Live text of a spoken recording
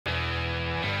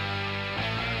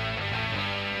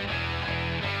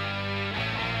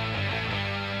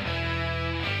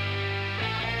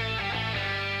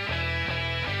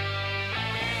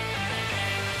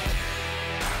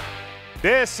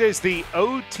This is the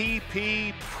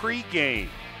OTP Pregame,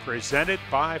 presented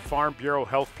by Farm Bureau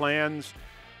Health Plans.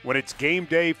 When it's game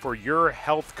day for your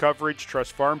health coverage,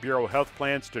 trust Farm Bureau Health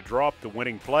Plans to draw up the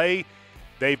winning play.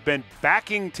 They've been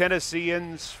backing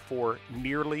Tennesseans for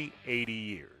nearly 80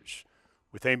 years.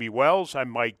 With Amie Wells, I'm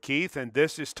Mike Keith, and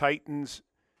this is Titans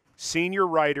senior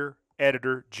writer,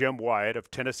 editor Jim Wyatt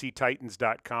of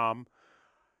TennesseeTitans.com,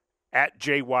 at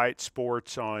J Wyatt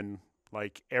Sports on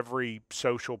like every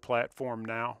social platform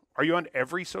now. Are you on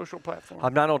every social platform?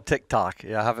 I'm not on TikTok.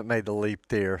 Yeah, I haven't made the leap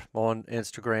there. I'm on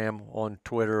Instagram, on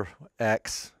Twitter,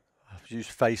 X. I've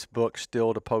used Facebook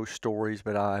still to post stories,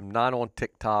 but I'm not on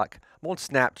TikTok. I'm on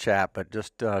Snapchat, but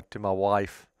just to my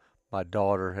wife, my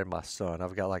daughter, and my son.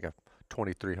 I've got like a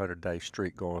 2,300-day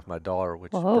streak going with my daughter,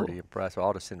 which is pretty impressive. I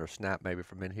ought to send her a snap maybe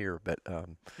from in here, but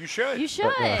you should. You should. Go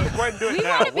ahead and do it We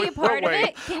now. want to be a part of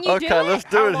it. Can you do it? Okay, let's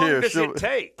do it How long here. does it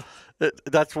take?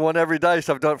 That's one every day,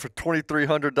 so I've done it for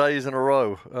 2,300 days in a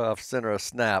row. I've sent her a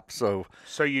snap. So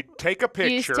you take a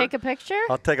picture. You just take a picture?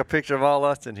 I'll take a picture of all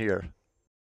us in here.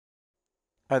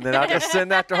 And then I just send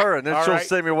that to her, and then All she'll right.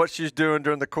 send me what she's doing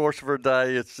during the course of her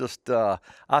day. It's just I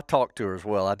talk to her as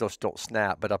well. I just don't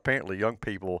snap. But apparently young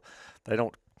people, they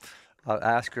don't. I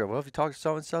ask her, well, have you talked to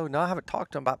so-and-so? No, I haven't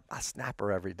talked to them. I snap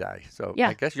her every day. So Yeah.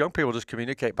 I guess young people just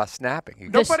communicate by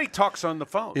snapping. Nobody talks on the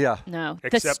phone. Yeah. No.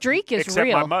 Except, the streak is except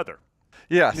real. my mother.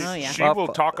 Yes. Oh, yeah. She will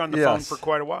talk on the phone for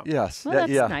quite a while. Yes. Well,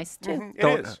 that's yeah. nice, too.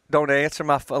 It is. Don't answer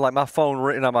my phone. Like my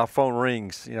phone, my phone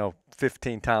rings,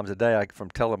 15 times a day from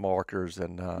telemarketers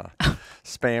and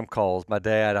spam calls. My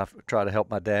dad, I try to help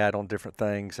my dad on different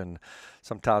things, and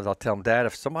sometimes I'll tell him, Dad,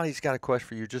 if somebody's got a question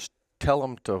for you, just tell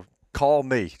them to call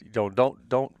me. Don't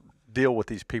deal with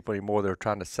these people anymore. They're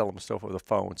trying to sell themselves over the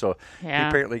phone. So he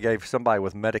apparently gave somebody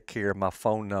with Medicare my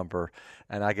phone number,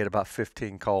 and I get about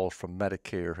 15 calls from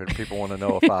Medicare, and people want to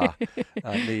know if I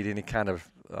need any kind of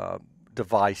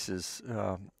devices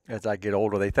as I get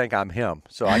older. They think I'm him.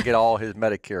 So I get all his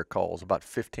Medicare calls, about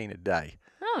 15 a day.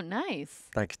 Oh, nice.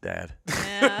 Thanks, Dad.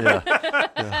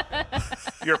 Yeah.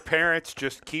 Your parents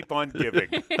just keep on giving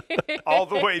all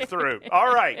the way through.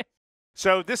 All right.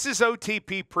 So this is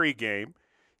OTP Pregame.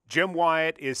 Jim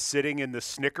Wyatt is sitting in the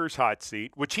Snickers hot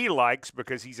seat, which he likes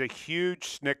because he's a huge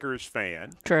Snickers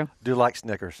fan. True. Do like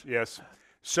Snickers. Yes.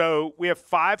 So we have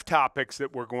 5 topics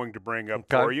that we're going to bring up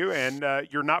for you, and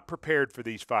you're not prepared for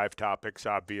these 5 topics,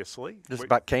 obviously. Just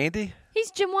about candy?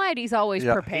 He's Jim Wyatt. He's always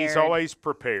prepared. He's always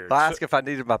prepared. I asked if I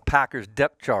needed my Packers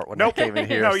depth chart when I came in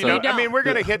here. No, so. you don't. I mean, we're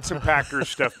going to hit some Packers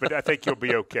stuff, but I think you'll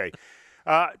be okay.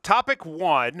 Topic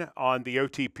 1 on the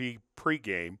OTP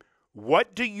Pregame.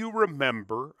 What do you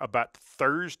remember about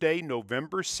Thursday,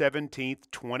 November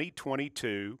 17th,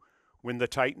 2022, when the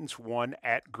Titans won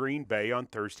at Green Bay on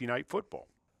Thursday Night Football?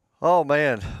 Oh,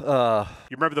 man.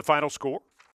 You remember the final score?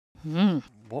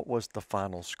 What was the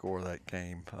final score of that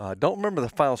game? I don't remember the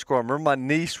final score. I remember my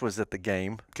niece was at the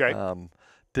game. Okay.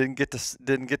 Didn't get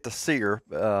to see her.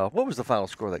 What was the final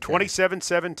score of that game?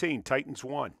 27-17. Titans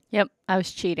won. Yep. I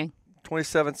was cheating.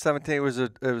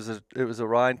 27-17. It was a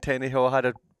Ryan Tannehill had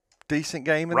a decent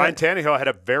game. Ryan Tannehill had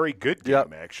a very good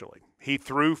game, actually. He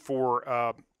threw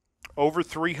for over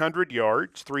 300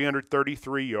 yards,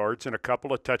 333 yards, and a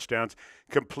couple of touchdowns,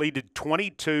 completed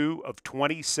 22 of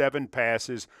 27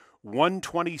 passes,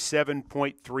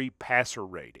 127.3 passer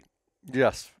rating.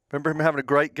 Yes. Remember him having a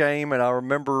great game, and I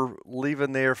remember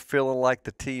leaving there feeling like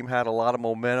the team had a lot of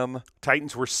momentum.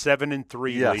 Titans were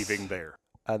 7-3 leaving there.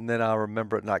 And then I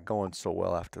remember it not going so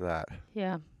well after that.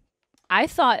 Yeah. I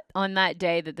thought on that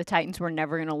day that the Titans were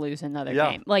never going to lose another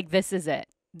game. Like, this is it.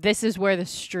 This is where the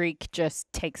streak just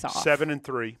takes off.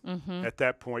 7-3 at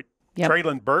that point. Yep.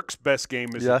 Traylon Burks' best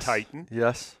game as a Titan.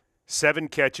 Yes. 7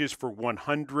 catches for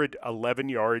 111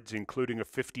 yards, including a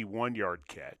 51-yard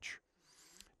catch.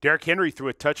 Derrick Henry threw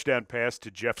a touchdown pass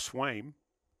to Jeff Swaim.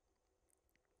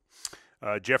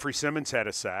 Jeffrey Simmons had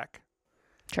a sack.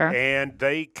 Sure. And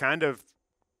they kind of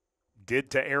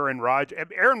did to Aaron Rodgers.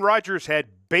 Aaron Rodgers had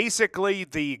basically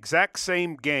the exact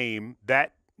same game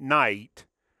that night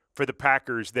for the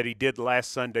Packers that he did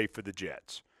last Sunday for the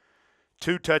Jets.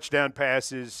 2 touchdown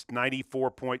passes,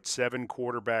 94.7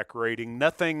 quarterback rating.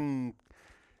 Nothing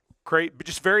great, but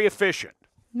just very efficient.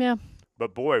 Yeah.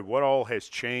 But, boy, what all has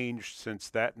changed since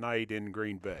that night in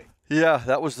Green Bay? Yeah,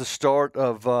 that was the start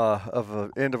of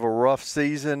the end of a rough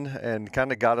season and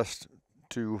kind of got us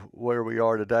to where we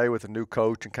are today with a new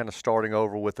coach and kind of starting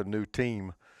over with a new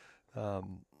team.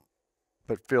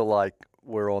 But feel like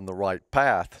we're on the right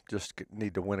path. Just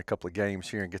need to win a couple of games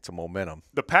here and get some momentum.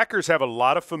 The Packers have a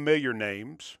lot of familiar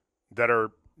names that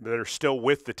are still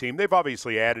with the team. They've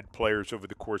obviously added players over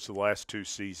the course of the last 2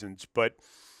 seasons, but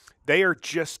They are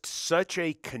just such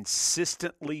a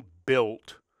consistently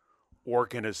built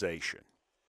organization.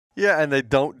 Yeah, and they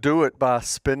don't do it by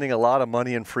spending a lot of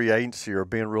money in free agency or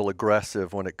being real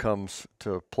aggressive when it comes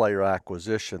to player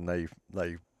acquisition.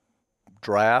 They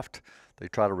draft. They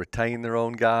try to retain their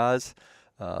own guys.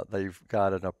 They've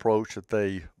got an approach that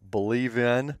they believe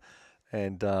in,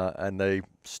 and they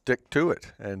stick to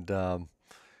it. And I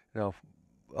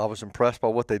was impressed by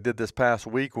what they did this past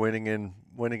week, winning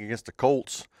against the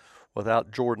Colts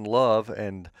without Jordan Love,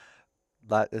 and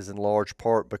that is in large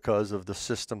part because of the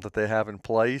system that they have in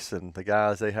place and the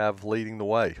guys they have leading the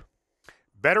way.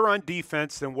 Better on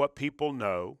defense than what people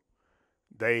know.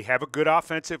 They have a good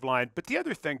offensive line. But the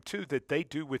other thing, too, that they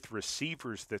do with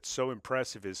receivers that's so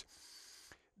impressive is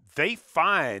they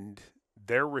find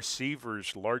their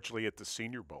receivers largely at the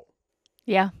Senior Bowl.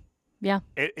 Yeah, yeah.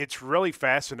 It's really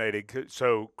fascinating.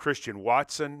 So Christian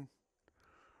Watson,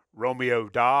 Romeo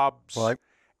Doubs, right.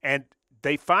 And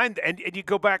they find, and you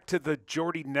go back to the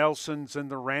Jordy Nelsons and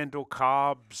the Randall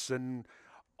Cobbs and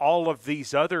all of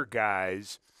these other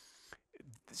guys.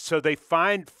 So they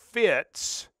find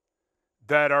fits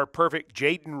that are perfect.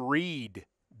 Jaden Reed,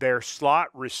 their slot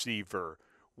receiver,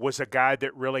 was a guy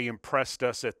that really impressed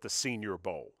us at the Senior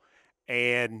Bowl.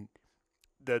 And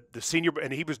the Senior,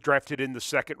 and he was drafted in the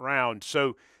second round.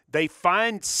 So they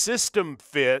find system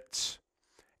fits,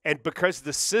 and because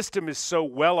the system is so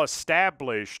well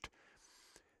established,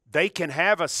 they can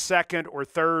have a second or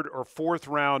third or fourth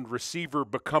round receiver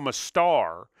become a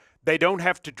star. They don't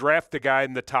have to draft the guy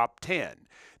in the top 10.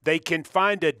 They can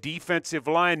find a defensive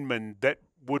lineman that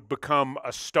would become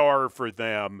a star for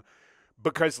them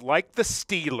because, like the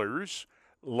Steelers,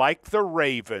 like the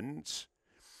Ravens,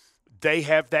 they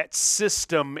have that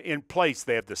system in place.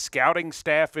 They have the scouting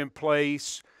staff in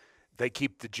place. They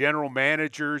keep the general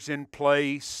managers in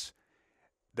place.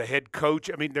 The head coach,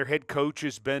 their head coach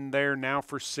has been there now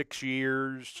for 6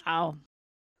 years. Wow.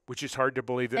 Which is hard to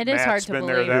believe that it is Matt's hard to been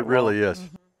believe. there that It really long. is.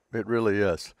 Mm-hmm. It really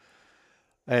is.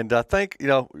 And I think,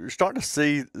 you're starting to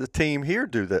see the team here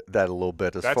do that a little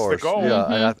bit as That's far the as goal. Yeah,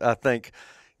 Mm-hmm. and I think,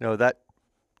 that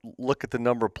look at the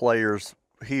number of players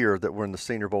here that were in the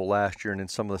Senior Bowl last year and in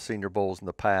some of the Senior Bowls in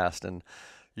the past, and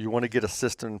you want to get a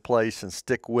system in place and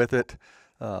stick with it.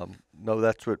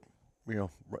 That's what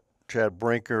Chad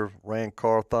Brinker, Rand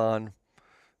Carthon,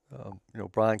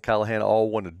 Brian Callahan all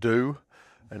want to do,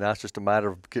 and that's just a matter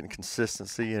of getting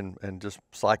consistency and just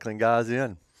cycling guys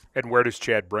in. And where does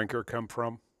Chad Brinker come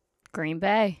from? Green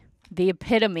Bay, the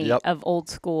epitome Yep. of old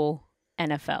school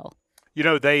NFL.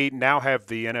 They now have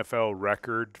the NFL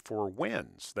record for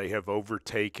wins. They have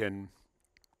overtaken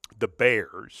the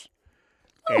Bears,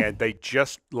 and they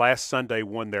just last Sunday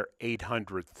won their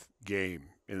 800th game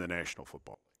in the National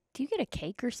Football League. Do you get a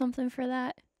cake or something for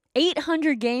that?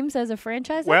 800 games as a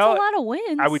franchise? Well, that's a lot of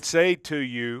wins. I would say to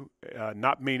you,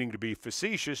 not meaning to be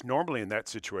facetious, normally in that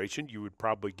situation you would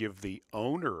probably give the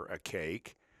owner a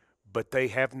cake, but they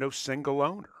have no single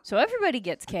owner. So everybody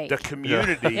gets cake. The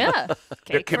community. Yeah,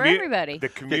 cake for everybody. The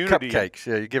Get community. cupcakes.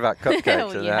 Yeah, you give out cupcakes.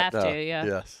 Well, and you that, have to, yeah.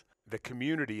 Yes. The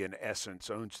community, in essence,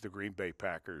 owns the Green Bay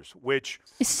Packers, which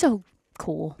It's so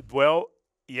cool. Well,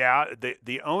 yeah,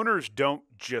 the owners don't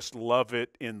just love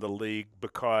it in the league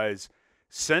because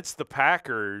since the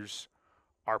Packers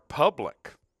are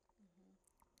public,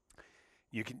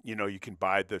 you can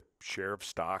buy the share of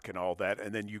stock and all that,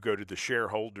 and then you go to the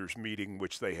shareholders meeting,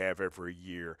 which they have every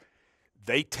year.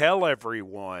 They tell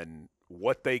everyone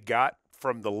what they got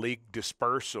from the league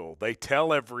dispersal. They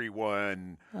tell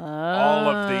everyone all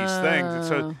of these things. And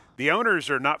so the owners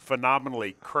are not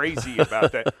phenomenally crazy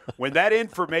about that. When that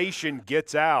information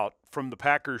gets out from the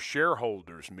Packers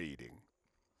shareholders meeting,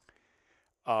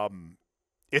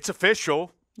 it's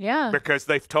official. Yeah. Because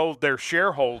they've told their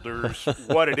shareholders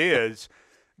what it is.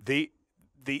 The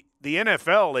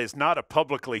NFL is not a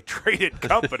publicly traded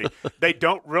company. They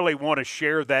don't really want to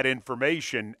share that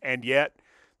information, and yet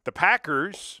the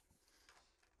Packers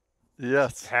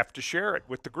Yes. have to share it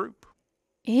with the group.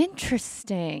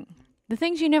 Interesting. The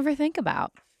things you never think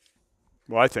about.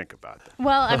 Well, I think about that.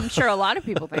 Well, I'm sure a lot of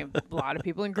people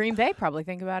in Green Bay probably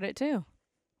think about it too.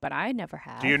 But I never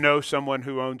have. Do you know someone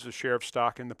who owns a share of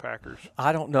stock in the Packers?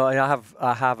 I don't know.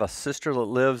 I have a sister that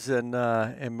lives in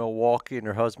Milwaukee, and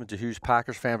her husband's a huge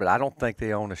Packers fan, but I don't think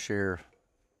they own a share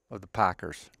of the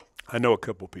Packers. I know a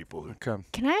couple people who. Okay.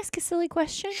 Can I ask a silly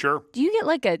question? Sure. Do you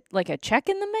get like a check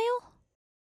in the mail?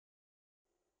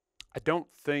 I don't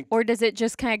think. Or does it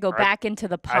just kind of go back into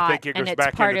the pot I think it goes and it's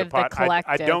back part into of the pot. the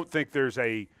collective? I don't think there's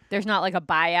a. There's not like a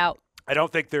buyout. I don't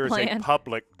think there is a plan.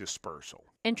 public dispersal.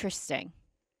 Interesting.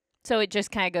 So it just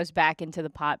kind of goes back into the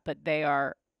pot, but they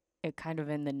are kind of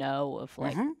in the know of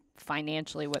like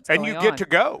financially what's and going on. And you get to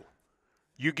go.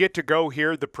 You get to go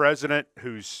here. The president,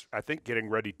 who's, I think, getting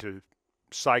ready to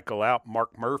cycle out,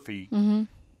 Mark Murphy,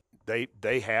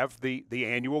 they have the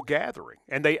annual gathering.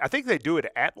 And I think they do it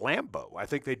at Lambeau. I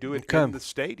think they do it in the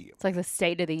stadium. It's like the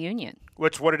State of the Union.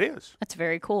 That's what it is. That's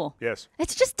very cool. Yes.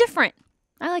 It's just different.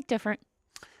 I like different.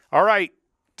 All right.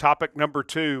 Topic number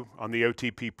 2 on the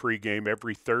OTP pregame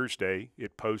every Thursday.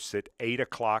 It posts at 8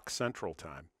 o'clock Central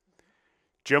Time.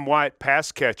 Jim Wyatt,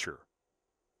 pass catcher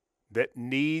that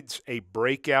needs a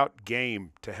breakout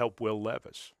game to help Will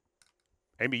Levis.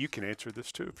 Amie, you can answer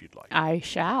this too if you'd like. I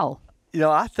shall.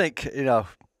 I think,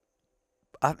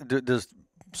 does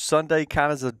Sunday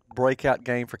count as a breakout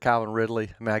game for Calvin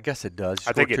Ridley? I mean, I guess it does.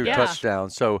 I think it does. 2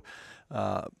 touchdowns. So,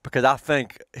 because I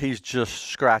think he's just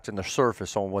scratching the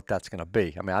surface on what that's going to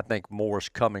be. I mean, I think more is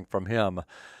coming from him.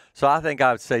 So I think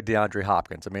I would say DeAndre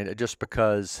Hopkins. I mean, just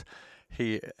because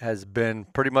he has been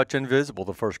pretty much invisible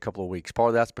the first couple of weeks. Part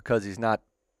of that's because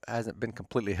hasn't been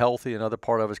completely healthy. Another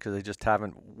part of it is because they just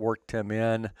haven't worked him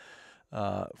in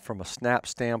from a snap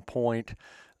standpoint.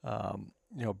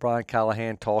 Brian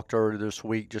Callahan talked earlier this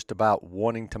week just about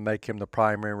wanting to make him the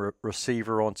primary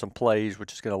receiver on some plays,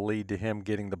 which is going to lead to him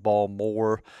getting the ball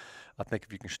more. I think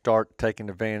if you can start taking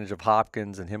advantage of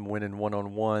Hopkins and him winning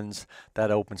one-on-ones,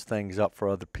 that opens things up for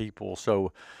other people.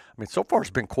 So, I mean, so far it's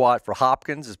been quiet for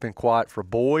Hopkins. It's been quiet for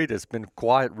Boyd. It's been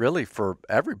quiet really for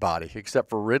everybody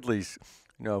except for Ridley's,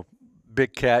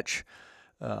 big catch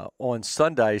on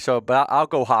Sunday. So, but I'll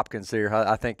go Hopkins here.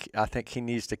 I think he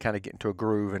needs to kind of get into a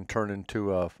groove and turn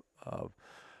into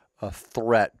a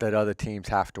threat that other teams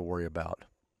have to worry about.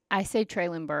 I say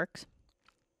Treylon Burks.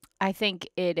 I think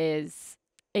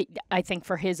I think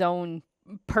for his own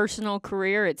personal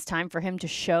career, it's time for him to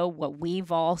show what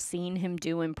we've all seen him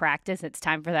do in practice. It's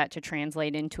time for that to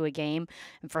translate into a game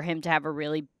and for him to have a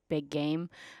really big game.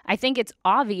 I think it's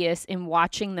obvious in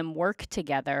watching them work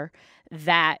together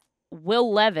that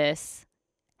Will Levis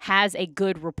has a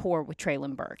good rapport with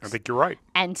Treylon Burks. I think you're right.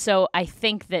 And so I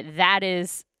think that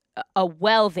is a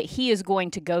well that he is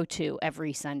going to go to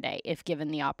every Sunday if given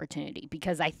the opportunity,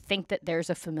 because I think that there's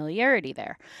a familiarity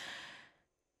there.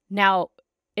 Now,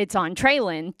 it's on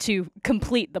Treylon to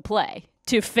complete the play,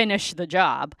 to finish the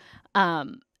job.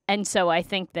 And so I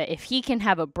think that if he can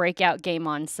have a breakout game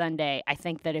on Sunday, I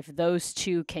think that if those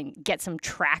two can get some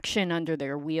traction under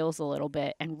their wheels a little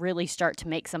bit and really start to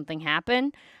make something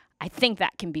happen, I think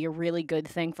that can be a really good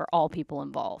thing for all people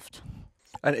involved.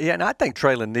 And I think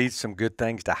Treylon needs some good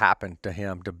things to happen to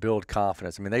him to build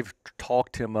confidence. I mean, they've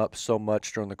talked him up so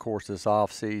much during the course of this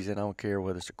offseason. I don't care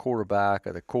whether it's the quarterback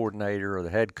or the coordinator or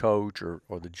the head coach or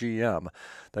the GM.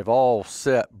 They've all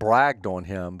bragged on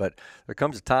him, but there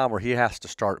comes a time where he has to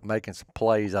start making some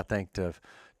plays, I think, to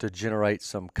generate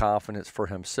some confidence for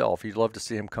himself. You'd love to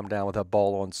see him come down with that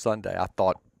ball on Sunday. I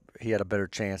thought he had a better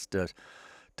chance to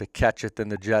catch it than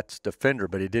the Jets defender,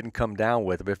 but he didn't come down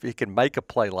with it. But if he can make a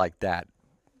play like that,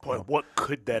 boy, what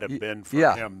could that have been for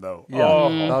him, though? Yeah.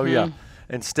 Oh, yeah.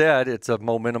 Instead, it's a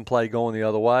momentum play going the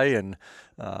other way, and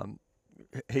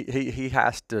he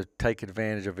has to take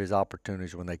advantage of his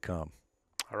opportunities when they come.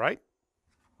 All right.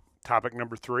 Topic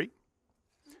number 3.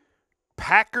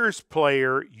 Packers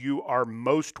player you are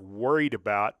most worried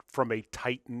about from a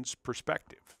Titans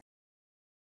perspective.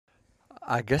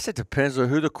 I guess it depends on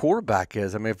who the quarterback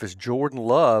is. I mean, if it's Jordan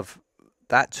Love,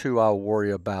 that's who I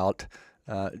worry about.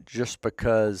 Just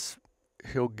because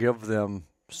he'll give them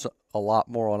a lot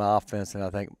more on offense than I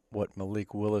think what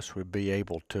Malik Willis would be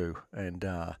able to. And,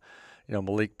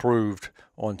 Malik proved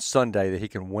on Sunday that he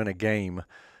can win a game.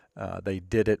 They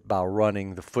did it by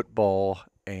running the football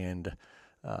and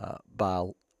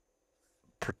by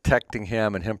protecting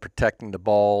him and him protecting the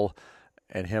ball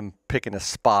and him picking his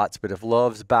spots. But if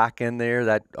Love's back in there,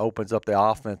 that opens up the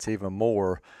offense even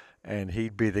more. And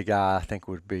he'd be the guy I think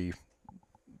would be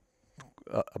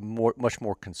a much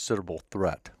more considerable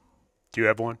threat. Do you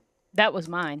have one? That was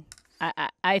mine.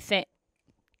 I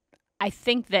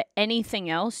think that anything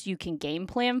else you can game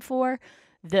plan for,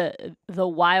 the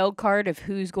wild card of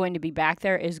who's going to be back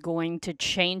there is going to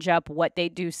change up what they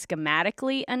do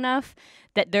schematically enough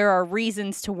that there are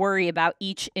reasons to worry about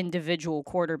each individual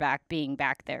quarterback being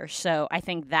back there. So I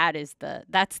think that's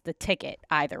the ticket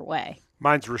either way.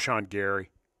 Mine's Rashawn Gary.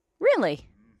 Really?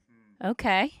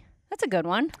 Okay. That's a good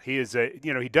one. He is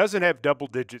he doesn't have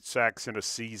double-digit sacks in a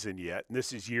season yet, and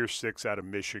this is year 6 out of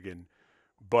Michigan,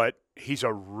 but he's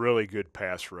a really good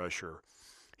pass rusher.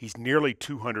 He's nearly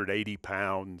 280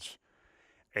 pounds,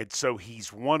 and so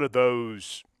he's one of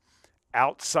those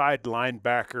outside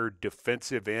linebacker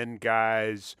defensive end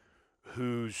guys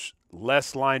whose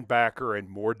less linebacker and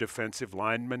more defensive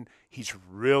lineman. He's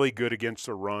really good against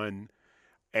the run,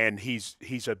 and he's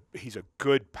a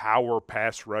good power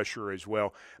pass rusher as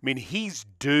well. I mean, he's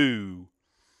due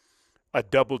a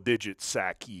double-digit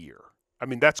sack year. I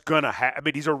mean, that's going to happen. I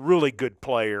mean, he's a really good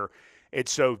player, and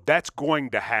so that's going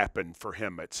to happen for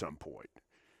him at some point.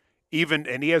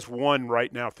 And he has one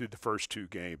right now through the first 2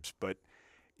 games. But,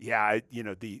 yeah,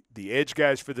 the edge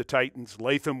guys for the Titans,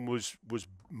 Latham was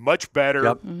much better.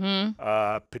 Yep.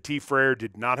 Mm-hmm. Petit Frere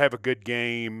did not have a good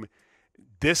game.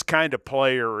 This kind of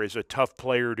player is a tough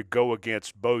player to go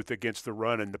against, both against the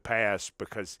run and the pass,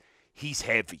 because he's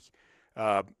heavy.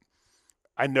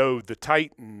 I know the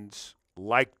Titans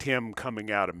liked him coming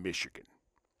out of Michigan.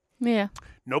 Yeah.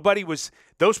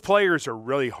 Those players are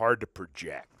really hard to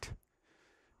project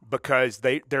because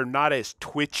they're not as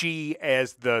twitchy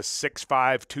as the 6'5",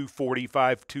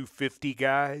 245, 250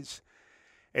 guys.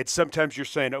 And sometimes you're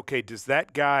saying, okay, does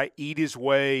that guy eat his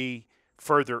way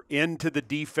further into the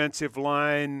defensive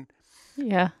line?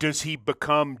 Yeah. Does he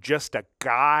become just a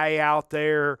guy out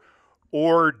there?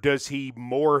 Or does he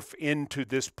morph into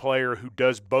this player who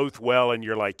does both well, and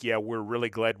you're like, yeah, we're really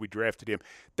glad we drafted him?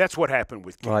 That's what happened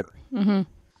with Gary. Right. Mm-hmm.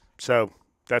 So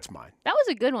that's mine. That was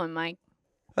a good one, Mike.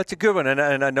 That's a good one,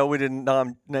 and I know we didn't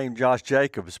name Josh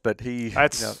Jacobs, but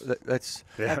that's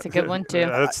a good one too.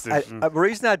 The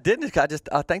reason I didn't is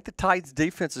I think the Titans'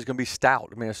 defense is going to be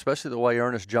stout. I mean, especially the way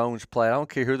Ernest Jones played. I don't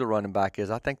care who the running back is.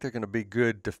 I think they're going to be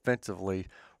good defensively,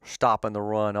 stopping the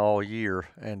run all year,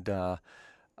 and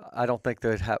I don't think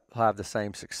they'd have the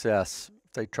same success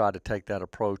if they tried to take that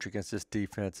approach against this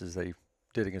defense as they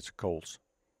did against the Colts.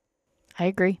 I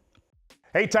agree.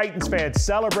 Hey, Titans fans,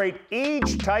 celebrate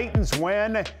each Titans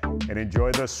win and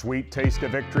enjoy the sweet taste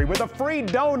of victory with a free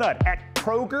donut at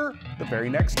Kroger the very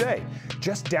next day.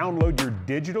 Just download your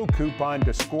digital coupon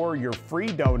to score your free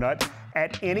donut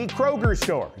at any Kroger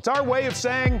store. It's our way of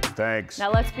saying thanks.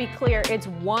 Now let's be clear, it's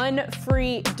one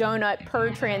free donut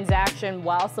per transaction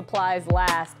while supplies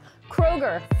last.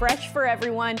 Kroger, fresh for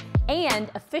everyone,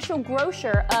 and official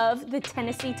grocer of the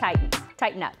Tennessee Titans.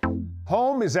 Tighten up.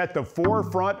 Home is at the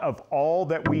forefront of all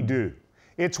that we do.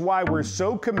 It's why we're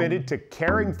so committed to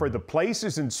caring for the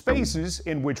places and spaces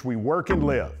in which we work and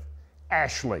live.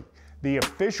 Ashley, the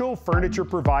official furniture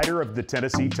provider of the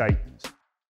Tennessee Titans.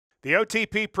 The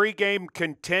OTP pregame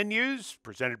continues,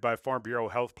 presented by Farm Bureau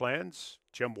Health Plans.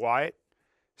 Jim Wyatt,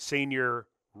 senior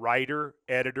writer,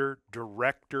 editor,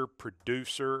 director,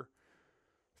 producer,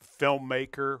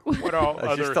 filmmaker, what all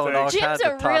other things? Jim's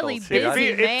a really busy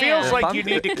man. It feels like you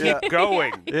need to keep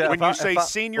going. When you say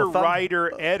senior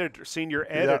writer, editor, senior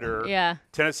editor,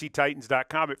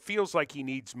 TennesseeTitans.com, it feels like he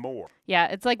needs more. Yeah,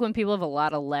 it's like when people have a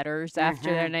lot of letters after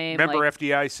their name. Remember like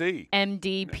FDIC.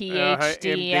 MD,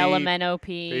 PhD,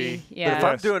 LMNOP. But if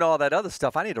I'm doing all that other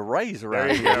stuff, I need a raise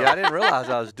around here. I didn't realize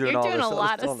I was doing all this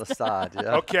other stuff on the side.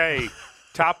 Yeah. Okay,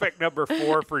 topic number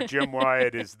 4 for Jim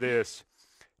Wyatt is this.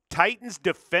 Titans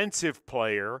defensive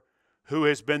player who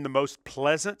has been the most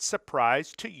pleasant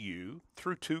surprise to you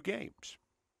through 2 games.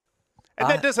 And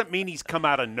that doesn't mean he's come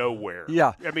out of nowhere.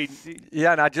 Yeah. I mean.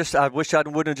 Yeah, and I wish I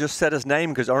wouldn't have just said his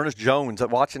name because Ernest Jones,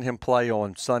 watching him play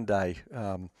on Sunday,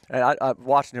 and I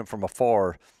watching him from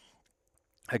afar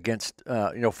against,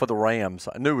 for the Rams.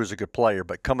 I knew he was a good player,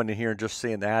 but coming in here and just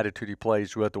seeing the attitude he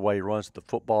plays with, the way he runs the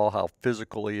football, how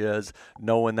physical he is,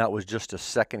 knowing that was just a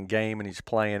second game and he's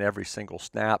playing every single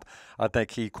snap, I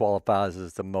think he qualifies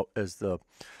as the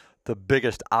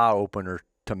biggest eye-opener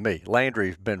to me.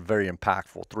 Landry's been very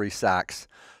impactful, 3 sacks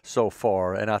so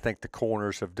far, and I think the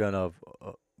corners have done a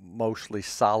mostly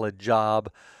solid job,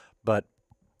 but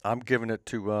I'm giving it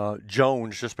to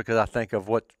Jones just because I think of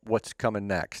what's coming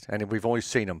next. And we've only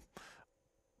seen him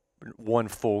 1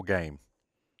 full game.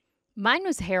 Mine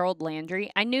was Harold Landry.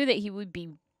 I knew that he would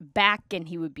be back and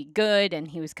he would be good, and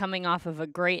he was coming off of a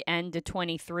great end to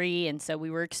 23, and so we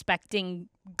were expecting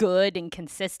good and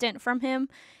consistent from him.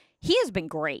 He has been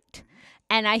great.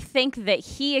 And I think that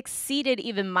he exceeded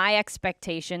even my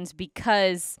expectations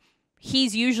because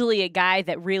he's usually a guy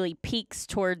that really peaks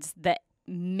towards the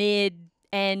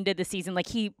mid-end of the season. Like,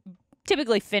 he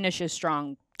typically finishes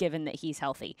strong given that he's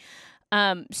healthy.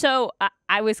 So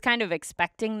I was kind of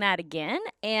expecting that again,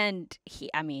 and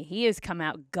he has come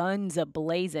out guns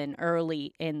a-blazing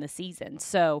early in the season.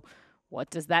 So what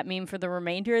does that mean for the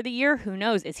remainder of the year? Who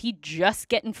knows? Is he just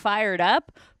getting fired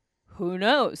up? Who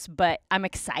knows? But I'm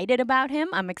excited about him.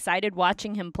 I'm excited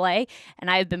watching him play, and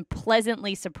I've been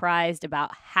pleasantly surprised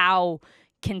about how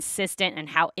consistent and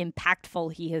how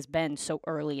impactful he has been so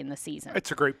early in the season.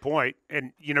 That's a great point.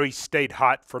 And, he stayed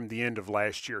hot from the end of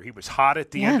last year. He was hot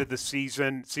at the end of the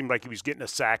season. It seemed like he was getting a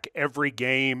sack every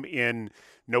game in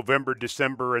November,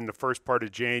 December, and the first part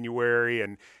of January.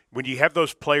 And when you have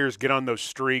those players get on those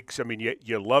streaks, I mean,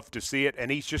 you love to see it,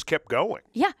 and he's just kept going.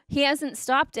 Yeah, he hasn't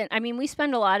stopped it. I mean, we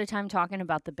spend a lot of time talking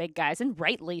about the big guys, and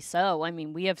rightly so. I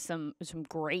mean, we have some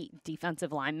great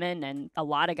defensive linemen and a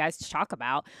lot of guys to talk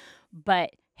about.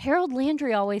 But Harold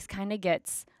Landry always kind of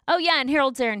gets, oh, yeah, and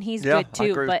Harold's there, and he's good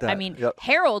too. But, I mean,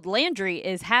 Harold Landry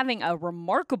is having a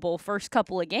remarkable first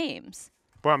couple of games.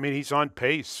 Well, I mean, he's on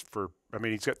pace for – I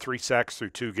mean, he's got 3 sacks through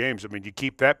 2 games. I mean, you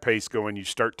keep that pace going, you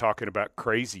start talking about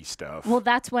crazy stuff. Well,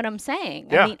 that's what I'm saying.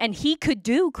 Yeah. I mean, and he could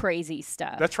do crazy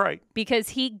stuff. That's right. Because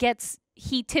he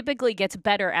typically gets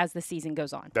better as the season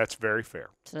goes on. That's very fair.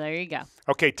 So there you go.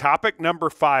 Okay, topic number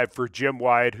 5 for Jim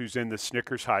Wyatt, who's in the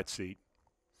Snickers hot seat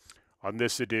on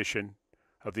this edition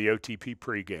of the OTP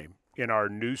pregame in our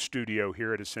new studio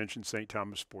here at Ascension St.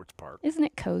 Thomas Sports Park. Isn't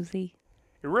it cozy?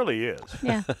 It really is.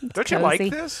 Yeah. Don't you like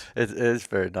this? It is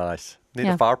very nice. Need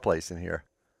a fireplace in here.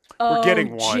 We're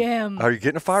getting one. Jim, Are you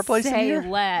getting a fireplace in here? say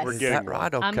less. We're Is getting that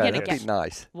right? one. Okay, I'm gonna that'd be get-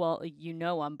 nice. Well, you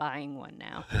know I'm buying one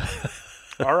now.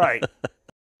 All right.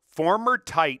 Former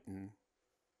Titan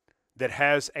that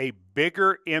has a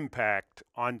bigger impact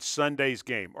on Sunday's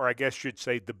game, or I guess you'd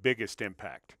say the biggest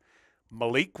impact.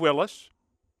 Malik Willis,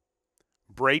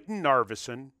 Braden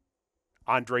Narveson,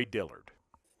 Andre Dillard.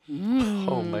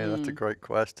 Oh, man, that's a great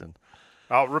question.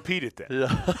 I'll repeat it then.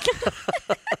 Yeah.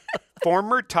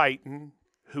 Former Titan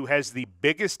who has the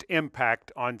biggest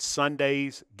impact on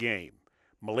Sunday's game.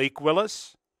 Malik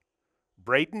Willis,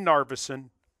 Braden Narveson,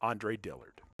 Andre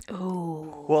Dillard.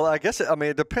 Ooh. Well, I guess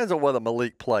it depends on whether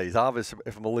Malik plays. Obviously,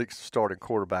 if Malik's starting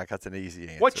quarterback, that's an easy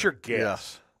answer. What's your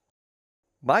guess?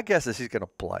 My guess is he's going to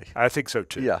play. I think so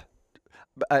too. Yeah,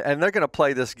 and they're going to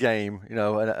play this game,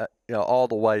 all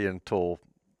the way until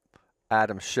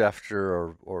Adam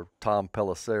Schefter or Tom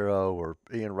Pelissero or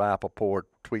Ian Rappaport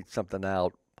tweet something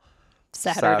out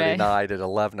Saturday night at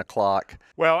 11 o'clock.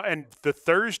 Well, and the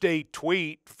Thursday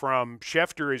tweet from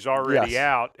Schefter is already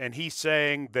out, and he's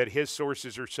saying that his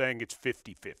sources are saying it's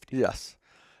 50-50. Yes.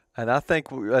 And I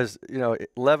think, as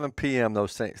 11 p.m.,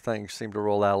 those things seem to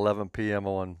roll out 11 p.m.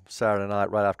 on Saturday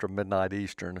night, right after midnight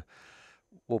Eastern.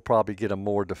 We'll probably get a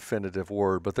more definitive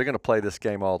word, but they're going to play this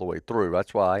game all the way through.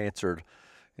 That's why I answered,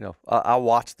 I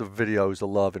watched the videos of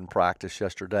Love in practice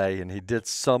yesterday, and he did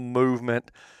some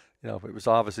movement. It was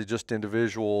obviously just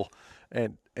individual,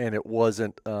 and it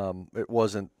wasn't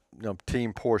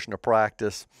team portion of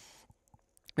practice.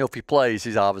 If he plays,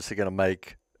 he's obviously going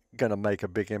to make a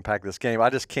big impact this game.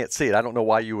 I just can't see it. I don't know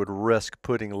why you would risk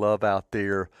putting Love out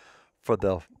there for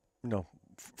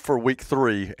for week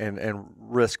 3 and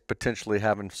risk potentially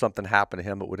having something happen to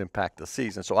him that would impact the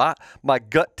season. So my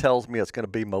gut tells me it's going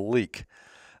to be Malik,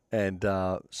 and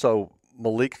so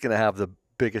Malik's going to have the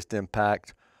biggest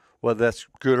impact. Whether that's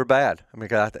good or bad. I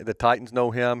mean, I think the Titans know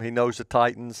him. He knows the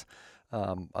Titans.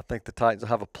 I think the Titans will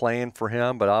have a plan for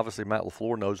him, but obviously Matt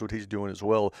LaFleur knows what he's doing as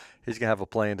well. He's going to have a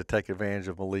plan to take advantage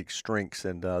of Malik's strengths,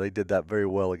 and they did that very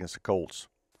well against the Colts.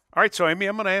 All right, so, Amy,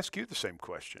 I'm going to ask you the same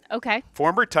question. Okay.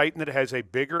 Former Titan that has a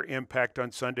bigger impact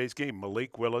on Sunday's game,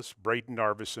 Malik Willis, Braden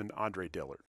Narveson, Andre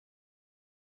Dillard.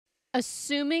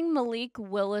 Assuming Malik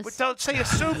Willis But don't say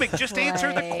assuming. Just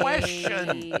answer the question.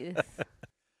 plays.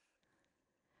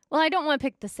 Well, I don't want to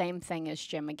pick the same thing as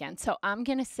Jim again, so I'm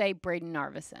going to say Braden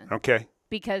Narveson. Okay.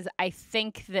 Because I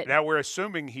think that... Now we're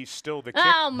assuming he's still the kicker.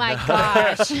 Oh, my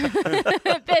gosh.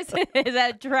 This is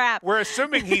a trap. We're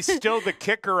assuming he's still the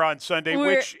kicker on Sunday,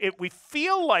 which we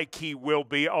feel like he will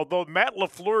be, although Matt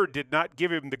LaFleur did not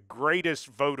give him the greatest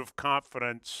vote of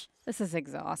confidence. This is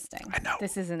exhausting. I know.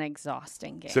 This is an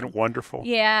exhausting game. Isn't it wonderful?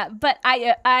 Yeah, but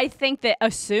I think that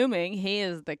assuming he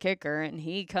is the kicker and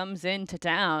he comes into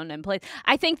town and plays,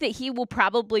 I think that he will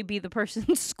probably be the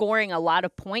person scoring a lot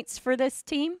of points for this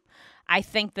team. I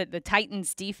think that the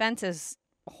Titans' defense's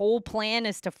whole plan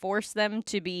is to force them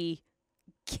to be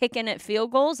kicking at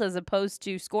field goals as opposed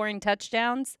to scoring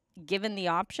touchdowns, given the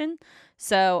option.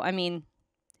 So, I mean,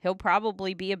 he'll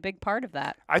probably be a big part of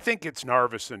that. I think it's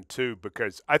Narveson, too,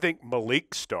 because I think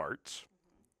Malik starts.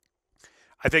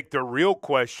 I think the real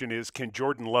question is, can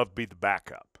Jordan Love be the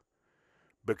backup?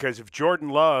 Because if Jordan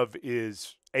Love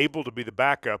is able to be the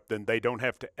backup, then they don't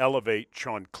have to elevate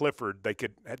Sean Clifford.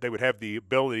 They would have the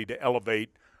ability to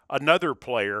elevate another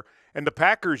player. And the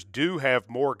Packers do have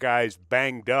more guys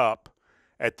banged up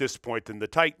at this point than the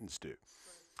Titans do.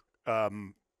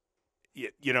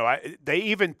 They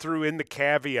even threw in the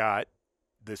caveat,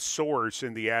 the source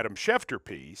in the Adam Schefter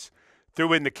piece,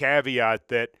 threw in the caveat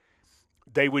that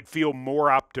they would feel more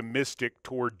optimistic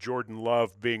toward Jordan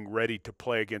Love being ready to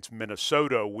play against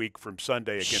Minnesota a week from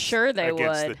Sunday against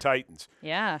the Titans.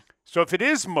 Yeah. So if it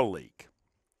is Malik,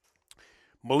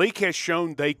 Malik has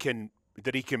shown that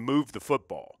he can move the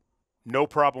football. No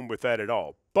problem with that at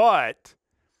all. But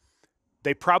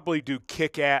they probably do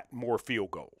kick at more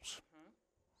field goals.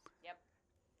 Yep.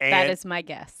 That is my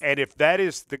guess. And if that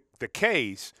is the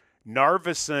case,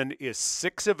 Narveson is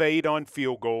 6 of 8 on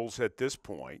field goals at this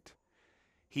point.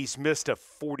 He's missed a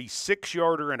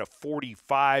 46-yarder and a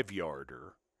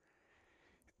 45-yarder.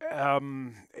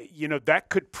 That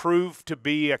could prove to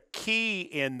be a key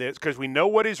in this because we know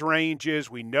what his range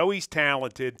is. We know he's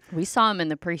talented. We saw him in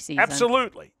the preseason.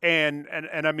 Absolutely. And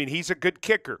I mean, he's a good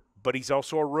kicker, but he's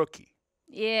also a rookie.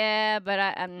 Yeah, but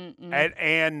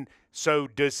And so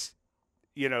does,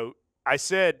 I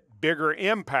said bigger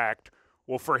impact.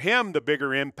 Well, for him, the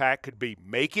bigger impact could be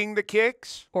making the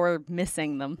kicks. Or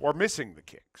missing them. Or missing the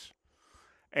kicks.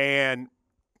 And,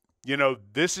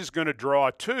 this is going to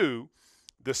draw, too,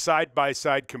 the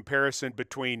side-by-side comparison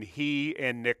between he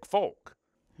and Nick Folk.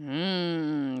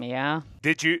 Yeah.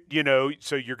 Did you,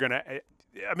 so you're going to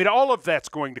 – all of that's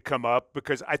going to come up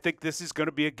because I think this is going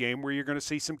to be a game where you're going to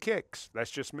see some kicks.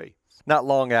 That's just me. Not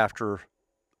long after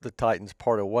the Titans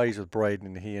parted ways with Braden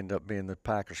and he ended up being the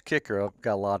Packers kicker, I've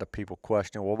got a lot of people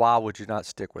questioning, well, why would you not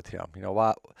stick with him?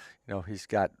 Why?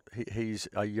 He's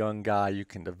a young guy you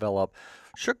can develop.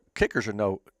 Sure, kickers are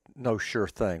no sure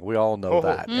thing. We all know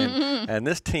that. And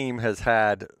this team has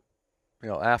had,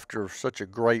 after such a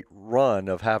great run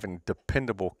of having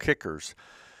dependable kickers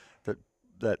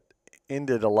that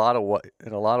ended in a lot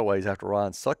of ways after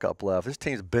Ryan Suckup left. This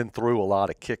team's been through a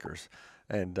lot of kickers.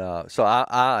 And so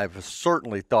I've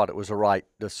certainly thought it was the right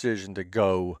decision to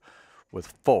go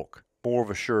with Folk. More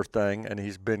of a sure thing, and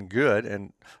he's been good.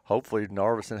 And hopefully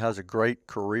Narveson has a great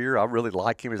career. I really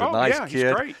like him. He's a nice kid. He's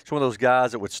great. He's one of those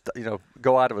guys that would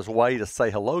go out of his way to say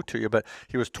hello to you. But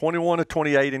he was 21 of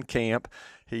 28 in camp.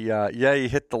 He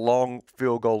hit the long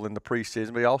field goal in the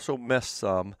preseason, but he also missed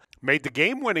some. Made the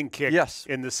game-winning kick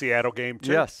in the Seattle game,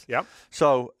 too. Yes. Yep.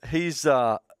 So he's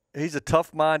a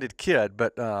tough-minded kid,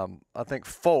 but I think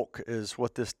Folk is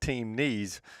what this team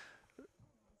needs.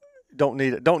 Don't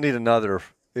need another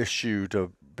issue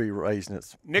to be raising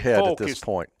its head Folk at this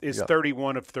point. Is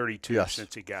 31 of 32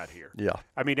 since he got here. Yeah.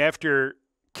 After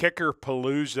Kicker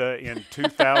Palooza in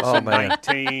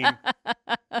 2019.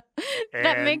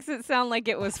 That makes it sound like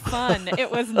it was fun. It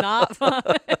was not fun.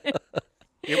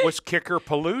 It was Kicker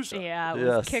Palooza. Yeah, it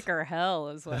was kicker hell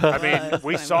is what it was.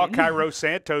 We saw Cairo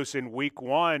Santos in week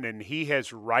 1, and he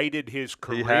has righted his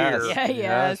career. He has. Yeah, he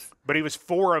has. But he was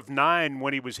 4 of 9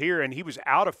 when he was here, and he was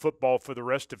out of football for the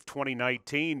rest of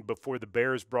 2019 before the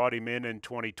Bears brought him in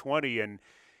 2020. And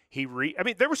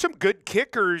there were some good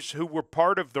kickers who were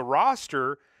part of the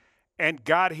roster and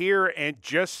got here and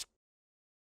just,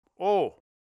 Golly.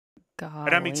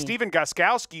 And Stephen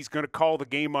Gostkowski's going to call the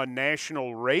game on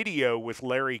national radio with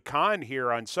Larry Kahn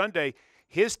here on Sunday.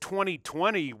 His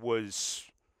 2020 was,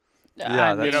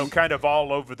 kind of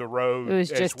all over the road it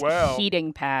was as just well.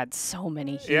 Heating pads, so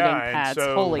many heating pads.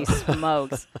 So, holy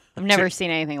smokes. I've never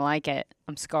seen anything like it.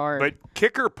 I'm scarred. But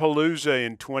Kicker Palooza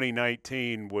in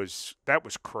 2019 was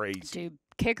crazy. Dude,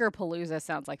 Kicker Palooza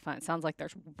sounds like fun. It sounds like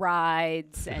there's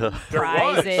rides and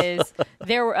prizes.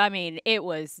 It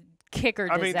was kicker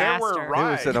disaster. There were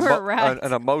rides. It was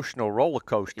an emotional roller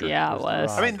coaster. Yeah, it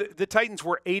was. The Titans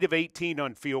were 8 of 18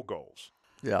 on field goals.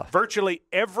 Yeah. Virtually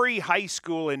every high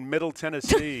school in Middle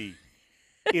Tennessee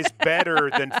is better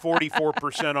than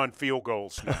 44% on field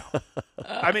goals now.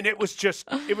 It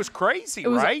was crazy,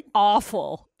 right?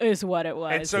 Awful is what it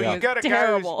was. And so you got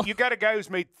a guy who's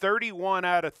made 31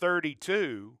 out of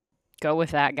 32. Go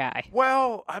with that guy.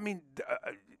 Well,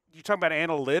 you're talking about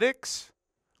analytics?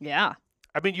 Yeah.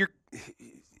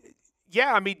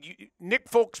 Nick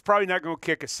Folk's probably not going to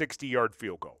kick a 60-yard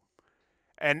field goal.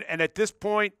 And at this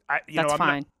point, that's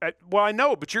fine. I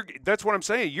know, but that's what I'm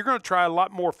saying. You're going to try a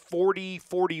lot more 40,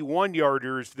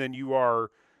 41-yarders than you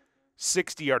are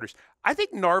 60-yarders. I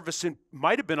think Narveson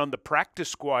might have been on the practice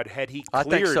squad had he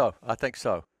cleared. I think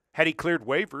so. Had he cleared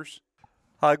waivers.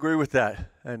 I agree with that.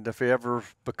 And if he ever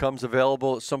becomes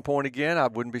available at some point again, I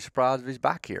wouldn't be surprised if he's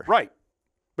back here. Right.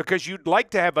 Because you'd like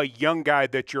to have a young guy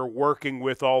that you're working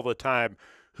with all the time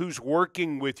who's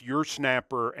working with your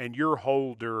snapper and your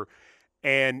holder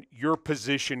and your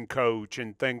position coach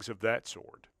and things of that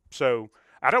sort. So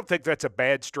I don't think that's a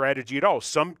bad strategy at all.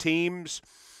 Some teams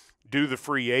do the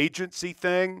free agency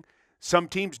thing. Some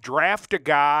teams draft a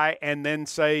guy and then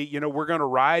say, we're going to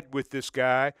ride with this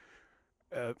guy.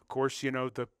 Of course,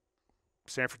 the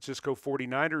San Francisco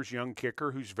 49ers young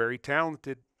kicker who's very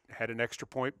talented had an extra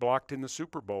point blocked in the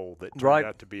Super Bowl that turned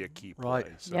out to be a key play.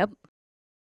 Right. So. Yep.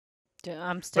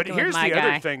 I'm sticking with my guy. But here's the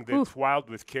other thing that's wild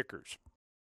with kickers.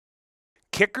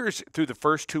 Kickers through the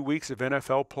first 2 weeks of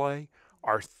NFL play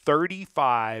are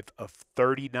 35 of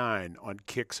 39 on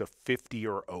kicks of 50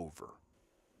 or over.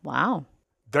 Wow.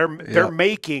 They're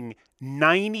making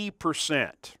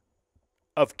 90%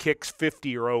 of kicks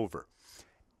 50 or over.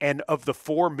 And of the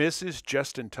 4 misses,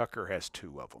 Justin Tucker has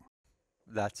 2 of them.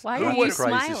 That's Why a are you crazy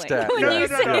smiling stat. when you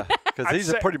say that? Because he's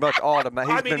a pretty much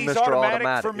automatic. He's been Mr.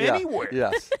 automatic from anywhere.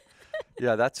 Yes.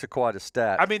 Yeah, that's quite a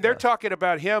stat. I mean, they're talking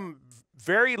about him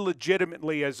very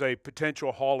legitimately as a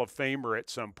potential Hall of Famer at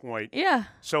some point. Yeah.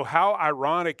 So how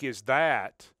ironic is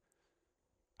that?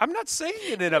 I'm not saying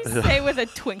it in a Say with a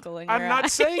twinkle in your eye. I'm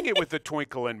not saying it with a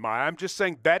twinkle in my eye. I'm just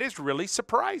saying that is really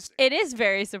surprising. It is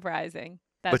very surprising.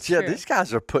 That's But true. these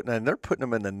guys are they're putting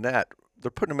them in the net. They're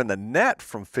putting them in the net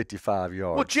from 55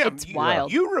 yards. Well, Jim, It's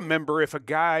wild. you remember if a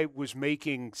guy was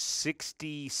making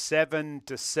 67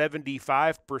 to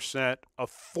 75%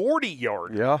 of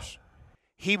 40-yarders, Yeah.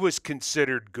 he was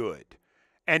considered good.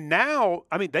 And now,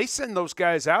 I mean, they send those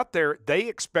guys out there, they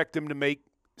expect them to make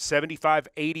 75,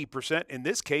 80%, in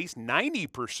this case,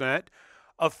 90%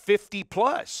 of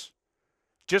 50-plus.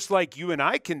 Just like you and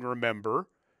I can remember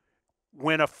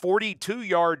when a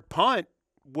 42-yard punt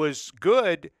was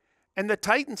good, and the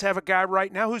Titans have a guy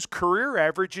right now whose career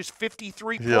average is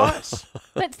 53-plus.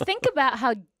 But think about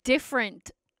how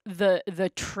different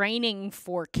the training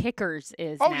for kickers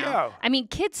is Oh, now. yeah. I mean,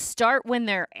 kids start when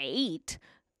they're 8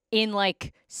 in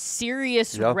like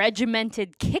serious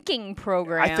regimented kicking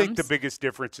programs. I think the biggest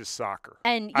difference is soccer.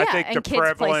 And I think and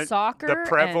kids play soccer. the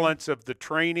prevalence of the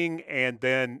training, and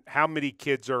then how many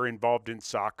kids are involved in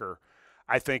soccer,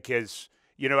 I think as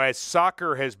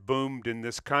soccer has boomed in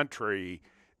this country,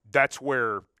 that's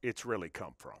where it's really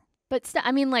come from. But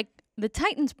I mean, like, the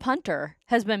Titans punter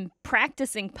has been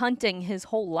practicing punting his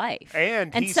whole life.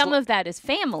 And some of that is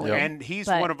family. And he's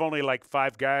one of only like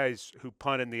 5 guys who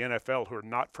punt in the NFL who are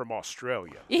not from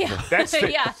Australia. Yeah. That's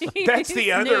the, that's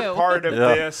the other part of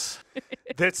this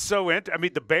that's so I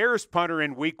mean, the Bears punter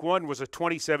in week 1 was a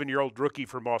 27-year-old rookie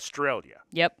from Australia.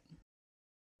 Yep.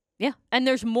 Yeah. And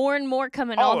there's more and more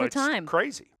coming all the time. It's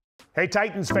crazy. Hey,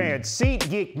 Titans fans,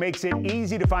 SeatGeek makes it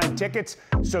easy to find tickets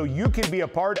so you can be a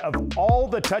part of all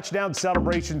the touchdown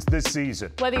celebrations this season.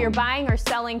 Whether you're buying or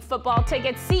selling football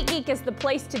tickets, SeatGeek is the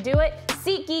place to do it.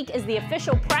 SeatGeek is the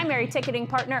official primary ticketing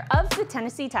partner of the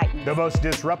Tennessee Titans. The most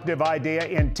disruptive idea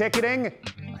in ticketing, a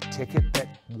ticket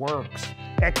that works.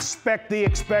 Expect the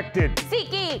expected.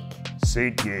 SeatGeek.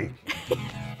 SeatGeek.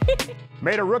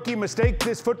 Made a rookie mistake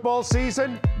this football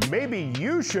season? Maybe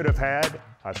you should have had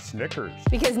a Snickers.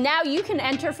 Because now you can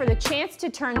enter for the chance to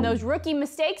turn those rookie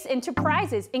mistakes into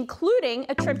prizes, including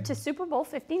a trip to Super Bowl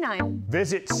 59.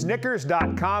 Visit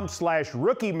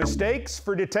Snickers.com/rookie mistakes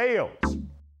for details.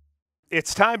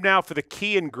 It's time now for the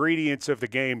key ingredients of the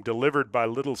game delivered by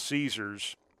Little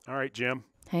Caesars. All right, Jim.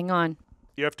 Hang on.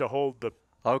 You have to hold the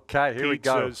Okay, here we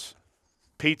go.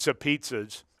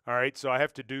 pizzas. All right, so I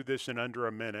have to do this in under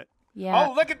a minute. Yeah.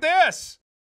 Oh, look at this.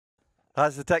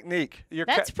 How's the technique?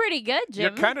 That's pretty good, Jim.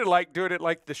 You're kind of like doing it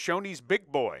like the Shoney's Big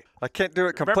Boy. I can't do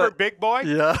it Remember Big Boy?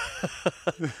 Yeah.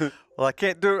 Well, I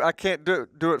can't do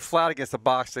it flat against the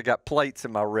box. I got plates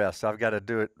in my wrist. So I've got to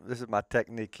do it. This is my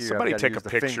technique here. Somebody I've got to take a use the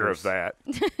picture of fingers.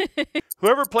 that.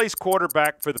 Whoever plays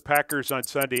quarterback for the Packers on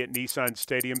Sunday at Nissan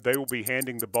Stadium, they will be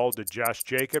handing the ball to Josh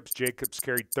Jacobs. Jacobs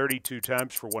carried 32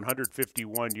 times for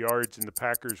 151 yards, and the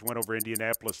Packers went over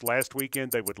Indianapolis last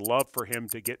weekend. They would love for him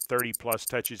to get 30-plus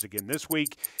touches again this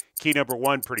week. Key number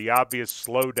 1, pretty obvious,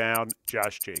 slow down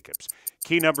Josh Jacobs.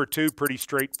 Key number 2, pretty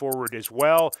straightforward as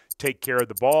well, take care of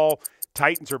the ball.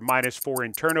 Titans are -4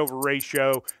 in turnover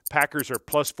ratio. Packers are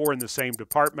 +4 in the same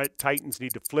department. Titans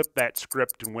need to flip that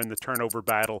script and win the turnover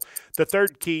battle. The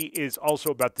third key is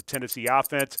also about the Tennessee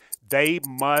offense. They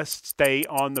must stay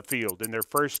on the field. In their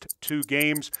first 2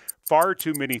 games, far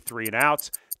too many 3-and-outs.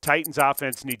 Titans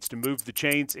offense needs to move the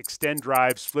chains, extend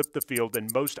drives, flip the field,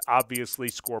 and most obviously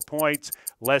score points.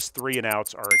 Less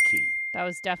 3-and-outs are a key. That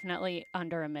was definitely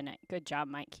under a minute. Good job,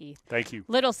 Mike Keith. Thank you.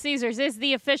 Little Caesars is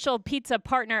the official pizza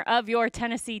partner of your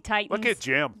Tennessee Titans. Look at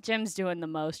Jim. Jim's doing the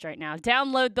most right now.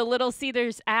 Download the Little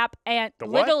Caesars app and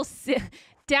Download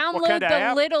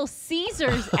the Little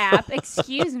Caesars app,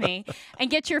 excuse me, and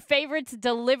get your favorites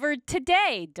delivered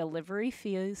today. Delivery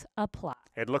fees apply.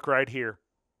 And look right here.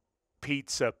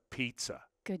 Pizza.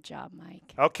 Good job,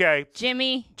 Mike. Okay. Jim,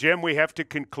 we have to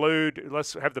conclude.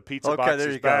 Let's have the pizza Okay, boxes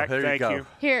there you back. go. There Thank you go.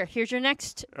 you. here's your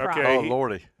next prop. Okay. Oh,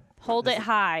 Lordy. Hold it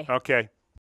high. Okay.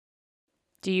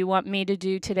 Do you want me to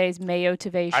do today's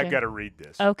mayo-tivation? I've got to read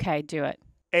this. Okay, do it.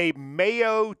 A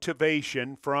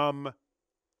mayo-tivation from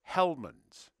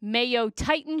Hellman's. Mayo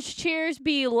Titans cheers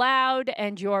be loud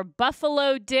and your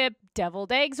buffalo dip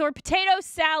Deviled eggs or potato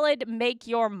salad make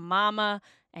your mama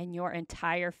and your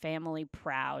entire family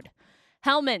proud.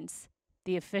 Hellman's,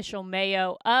 the official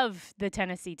mayo of the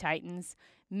Tennessee Titans.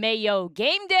 Mayo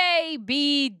game day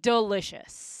be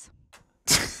delicious.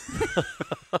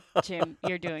 Jim,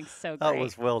 you're doing so great. That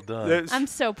was well done. I'm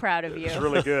so proud of you. It's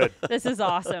really good. This is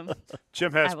awesome.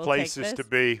 Jim has I will places take to this.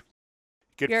 be.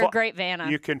 You're a great Vanna.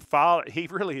 You can follow. He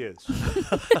really is.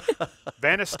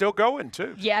 Vanna's still going,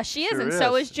 too. Yeah, she is, Sure and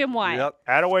so is. is Jim Wyatt. Yep.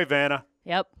 Attaway, Vanna.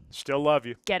 Yep. Still love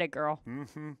you. Get it, girl.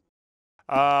 Mm-hmm.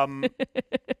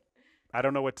 I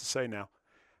don't know what to say now.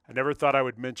 I never thought I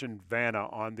would mention Vanna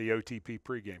on the OTP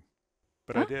pregame,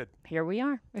 but I did. Here we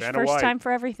are. It's Vanna first White. time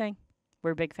for everything.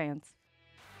 We're big fans.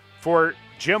 For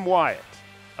Jim Wyatt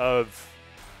of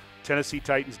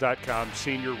TennesseeTitans.com,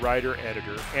 senior writer,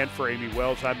 editor, and for Amie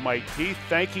Wells, I'm Mike Keith,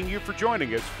 thanking you for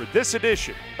joining us for this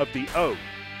edition of the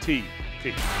OTP.